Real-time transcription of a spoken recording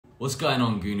What's going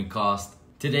on, GoonerCast?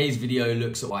 Today's video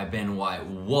looks at why Ben White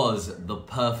was the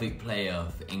perfect player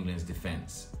for England's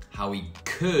defence, how he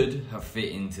could have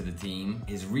fit into the team,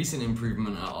 his recent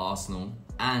improvement at Arsenal,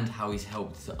 and how he's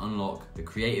helped to unlock the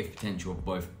creative potential of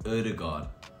both Odegaard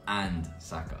and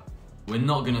Saka. We're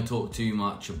not going to talk too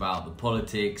much about the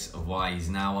politics of why he's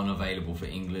now unavailable for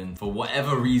England. For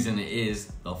whatever reason it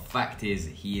is, the fact is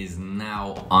he is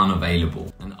now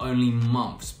unavailable, and only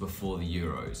months before the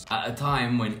Euros. At a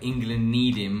time when England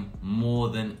need him more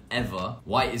than ever,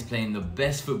 White is playing the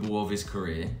best football of his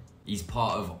career. He's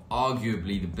part of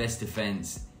arguably the best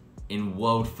defence in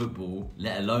world football,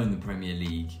 let alone the Premier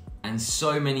League. And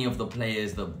so many of the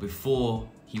players that before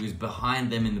he was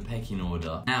behind them in the pecking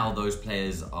order, now those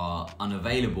players are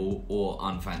unavailable or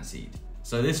unfancied.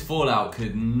 So this fallout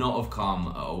could not have come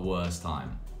at a worse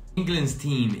time. England's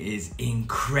team is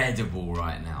incredible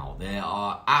right now. They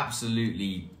are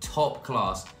absolutely top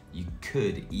class, you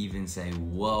could even say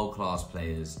world class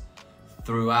players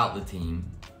throughout the team.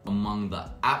 Among the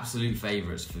absolute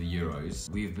favourites for the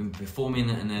Euros. We've been performing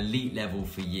at an elite level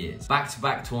for years.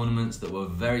 Back-to-back tournaments that were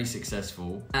very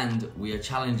successful, and we are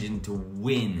challenging to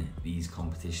win these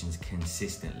competitions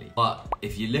consistently. But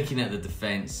if you're looking at the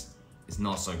defence, it's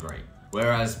not so great.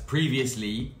 Whereas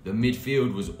previously, the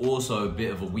midfield was also a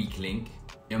bit of a weak link.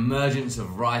 The emergence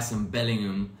of Rice and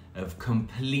Bellingham have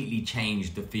completely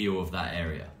changed the feel of that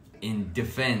area. In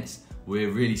defence,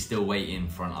 we're really still waiting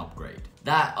for an upgrade.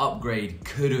 That upgrade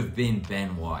could have been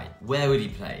Ben White. Where would he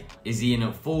play? Is he in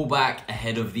a fullback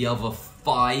ahead of the other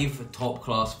 5 top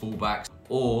class fullbacks,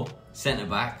 or centre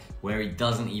back where he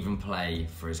doesn't even play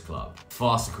for his club?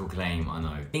 Farcical claim, I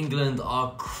know. England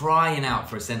are crying out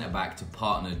for a centre back to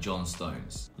partner John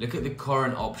Stones. Look at the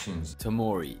current options.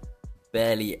 Tomori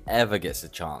barely ever gets a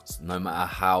chance, no matter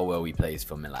how well he plays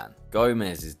for Milan.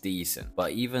 Gomez is decent,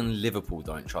 but even Liverpool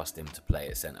don't trust him to play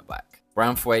at centre back.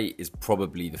 Branthwaite is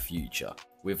probably the future.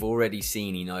 We've already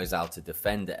seen he knows how to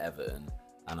defend at Everton,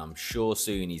 and I'm sure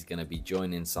soon he's going to be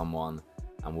joining someone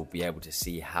and we'll be able to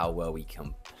see how well he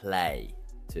can play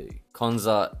too.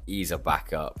 Konza, he's a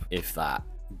backup, if that.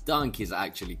 Dunk is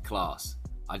actually class.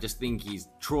 I just think he's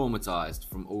traumatised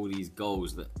from all these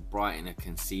goals that Brighton are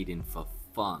conceding for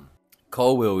fun.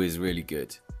 Colwill is really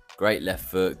good. Great left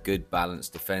foot, good balance,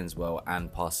 defends well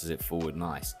and passes it forward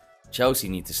nice. Chelsea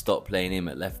need to stop playing him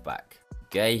at left back.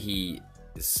 Guehi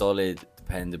is solid,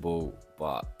 dependable,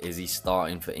 but is he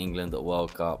starting for England at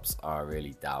World Cups? I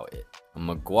really doubt it. And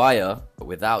Maguire,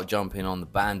 without jumping on the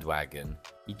bandwagon,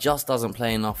 he just doesn't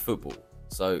play enough football.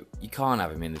 So you can't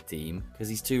have him in the team because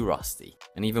he's too rusty.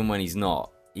 And even when he's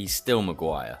not, he's still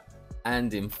Maguire.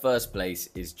 And in first place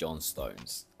is John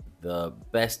Stones, the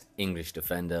best English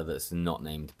defender that's not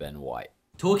named Ben White.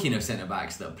 Talking of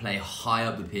centre-backs that play high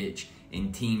up the pitch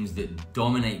in teams that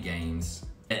dominate games,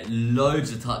 get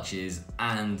loads of touches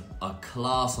and are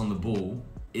class on the ball,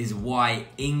 is why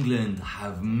England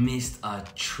have missed a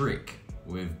trick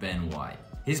with Ben White.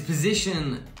 His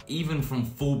position, even from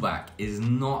fullback, is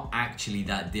not actually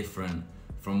that different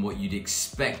from what you'd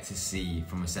expect to see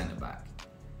from a centre-back.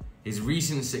 His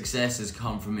recent success has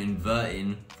come from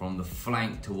inverting from the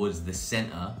flank towards the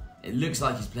centre. It looks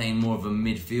like he's playing more of a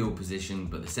midfield position,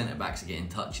 but the centre-backs are getting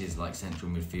touches like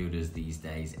central midfielders these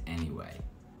days anyway.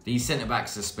 These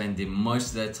centre-backs are spending most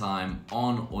of their time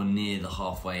on or near the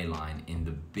halfway line in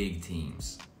the big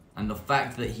teams. And the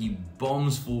fact that he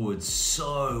bombs forward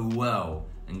so well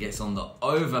and gets on the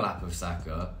overlap of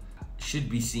Saka should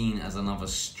be seen as another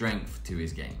strength to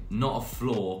his game, not a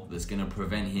flaw that's going to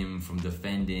prevent him from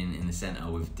defending in the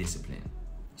centre with discipline.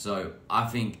 So I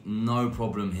think no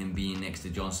problem him being next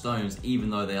to John Stones, even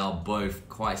though they are both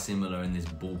quite similar in this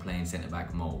ball-playing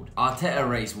centre-back mould. Arteta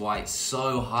rates White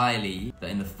so highly that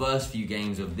in the first few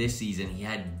games of this season he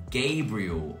had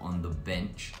Gabriel on the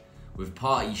bench, with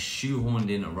Partey shoehorned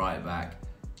in at right back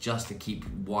just to keep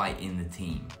White in the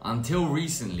team. Until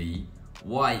recently,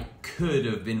 White could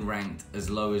have been ranked as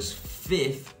low as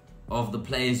 5th of the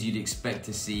players you'd expect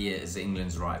to see as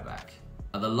England's right back.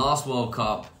 At the last World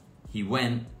Cup, he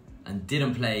went and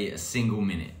didn't play a single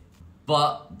minute.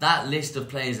 But that list of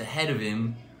players ahead of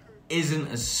him isn't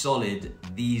as solid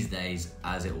these days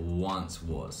as it once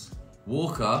was.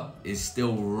 Walker is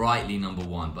still rightly number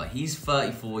 1, but he's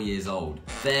 34 years old.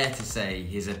 Fair to say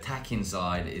his attacking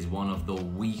side is one of the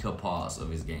weaker parts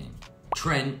of his game.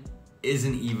 Trent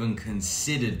isn't even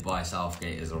considered by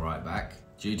Southgate as a right back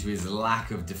due to his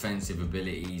lack of defensive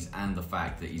abilities and the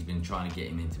fact that he's been trying to get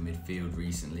him into midfield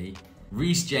recently.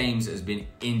 Reece James has been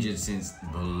injured since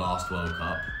the last World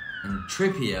Cup, and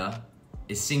Trippier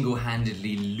is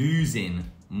single-handedly losing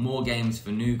more games for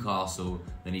Newcastle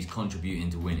than he's contributing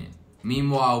to winning.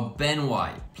 Meanwhile, Ben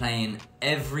White playing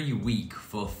every week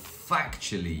for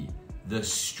factually the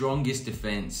strongest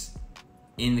defense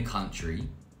in the country.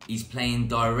 He's playing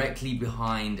directly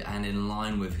behind and in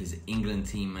line with his England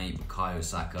teammate Bukayo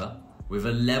Saka, with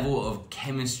a level of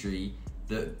chemistry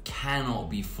that cannot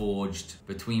be forged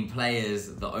between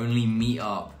players that only meet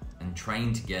up and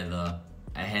train together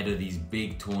ahead of these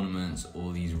big tournaments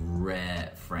or these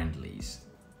rare friendlies.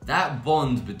 That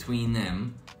bond between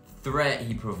them, threat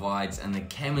he provides, and the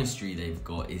chemistry they've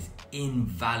got is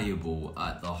invaluable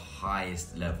at the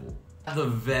highest level. At the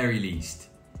very least,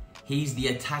 he's the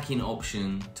attacking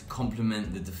option to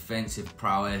complement the defensive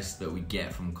prowess that we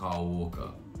get from Kyle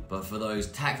Walker. But for those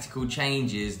tactical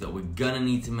changes that we're gonna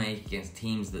need to make against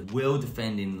teams that will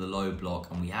defend in the low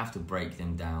block and we have to break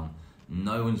them down,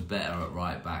 no one's better at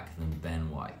right back than Ben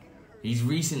White. He's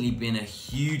recently been a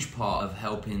huge part of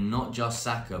helping not just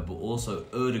Saka but also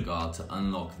Ødegaard to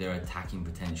unlock their attacking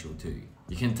potential too.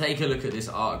 You can take a look at this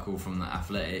article from The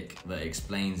Athletic that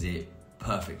explains it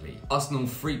perfectly. Arsenal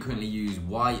frequently use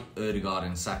White, Ødegaard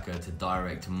and Saka to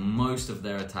direct most of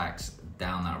their attacks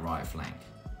down that right flank.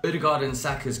 Ødegaard and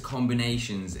Saka's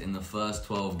combinations in the first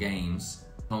 12 games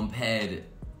compared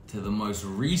to the most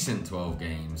recent 12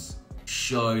 games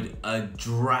showed a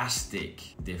drastic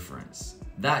difference.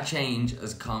 That change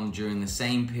has come during the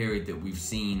same period that we've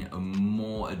seen a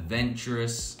more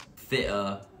adventurous,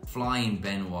 fitter, flying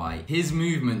Ben White. His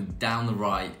movement down the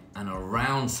right and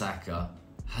around Saka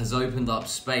has opened up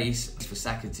space for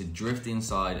Saka to drift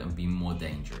inside and be more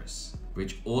dangerous,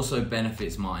 which also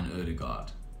benefits Martin Ødegaard.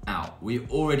 Now, we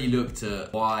already looked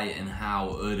at why and how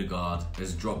Ødegaard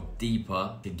has dropped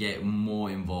deeper to get more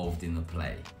involved in the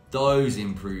play. Those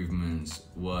improvements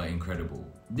were incredible.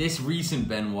 This recent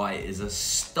Ben White is a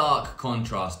stark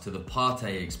contrast to the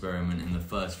Partey experiment in the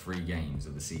first 3 games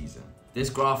of the season. This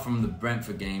graph from the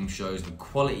Brentford game shows the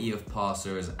quality of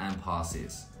passers and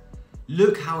passes.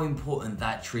 Look how important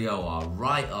that trio are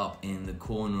right up in the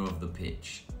corner of the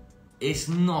pitch. It's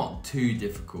not too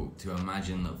difficult to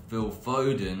imagine that Phil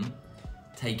Foden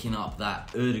taking up that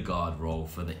Ødegaard role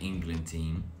for the England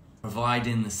team,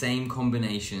 providing the same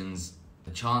combinations,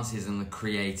 the chances and the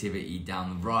creativity down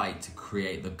the right to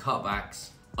create the cutbacks.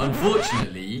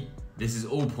 Unfortunately, this is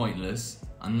all pointless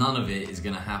and none of it is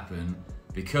going to happen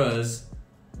because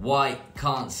White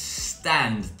can't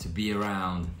stand to be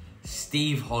around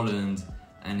Steve Holland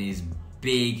and his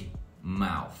big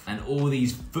mouth and all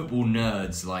these football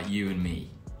nerds like you and me.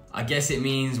 I guess it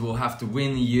means we'll have to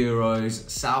win the Euros,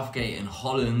 Southgate and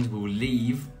Holland will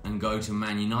leave and go to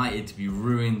Man United to be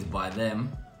ruined by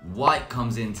them. White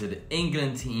comes into the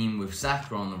England team with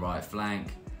Saka on the right flank,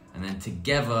 and then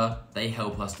together they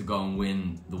help us to go and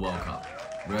win the World Cup.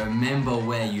 Remember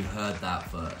where you heard that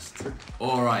first.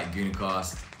 Alright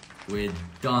GoonerCast, we're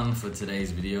done for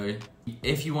today's video.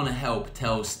 If you want to help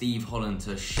tell Steve Holland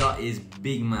to shut his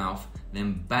big mouth,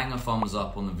 then bang a thumbs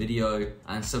up on the video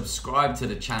and subscribe to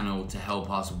the channel to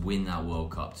help us win that World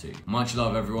Cup too. Much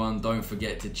love everyone, don't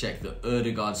forget to check the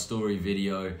Ødegaard story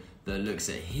video that looks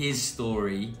at his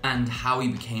story and how he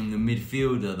became the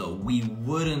midfielder that we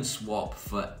wouldn't swap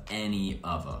for any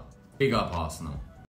other. Big up Arsenal.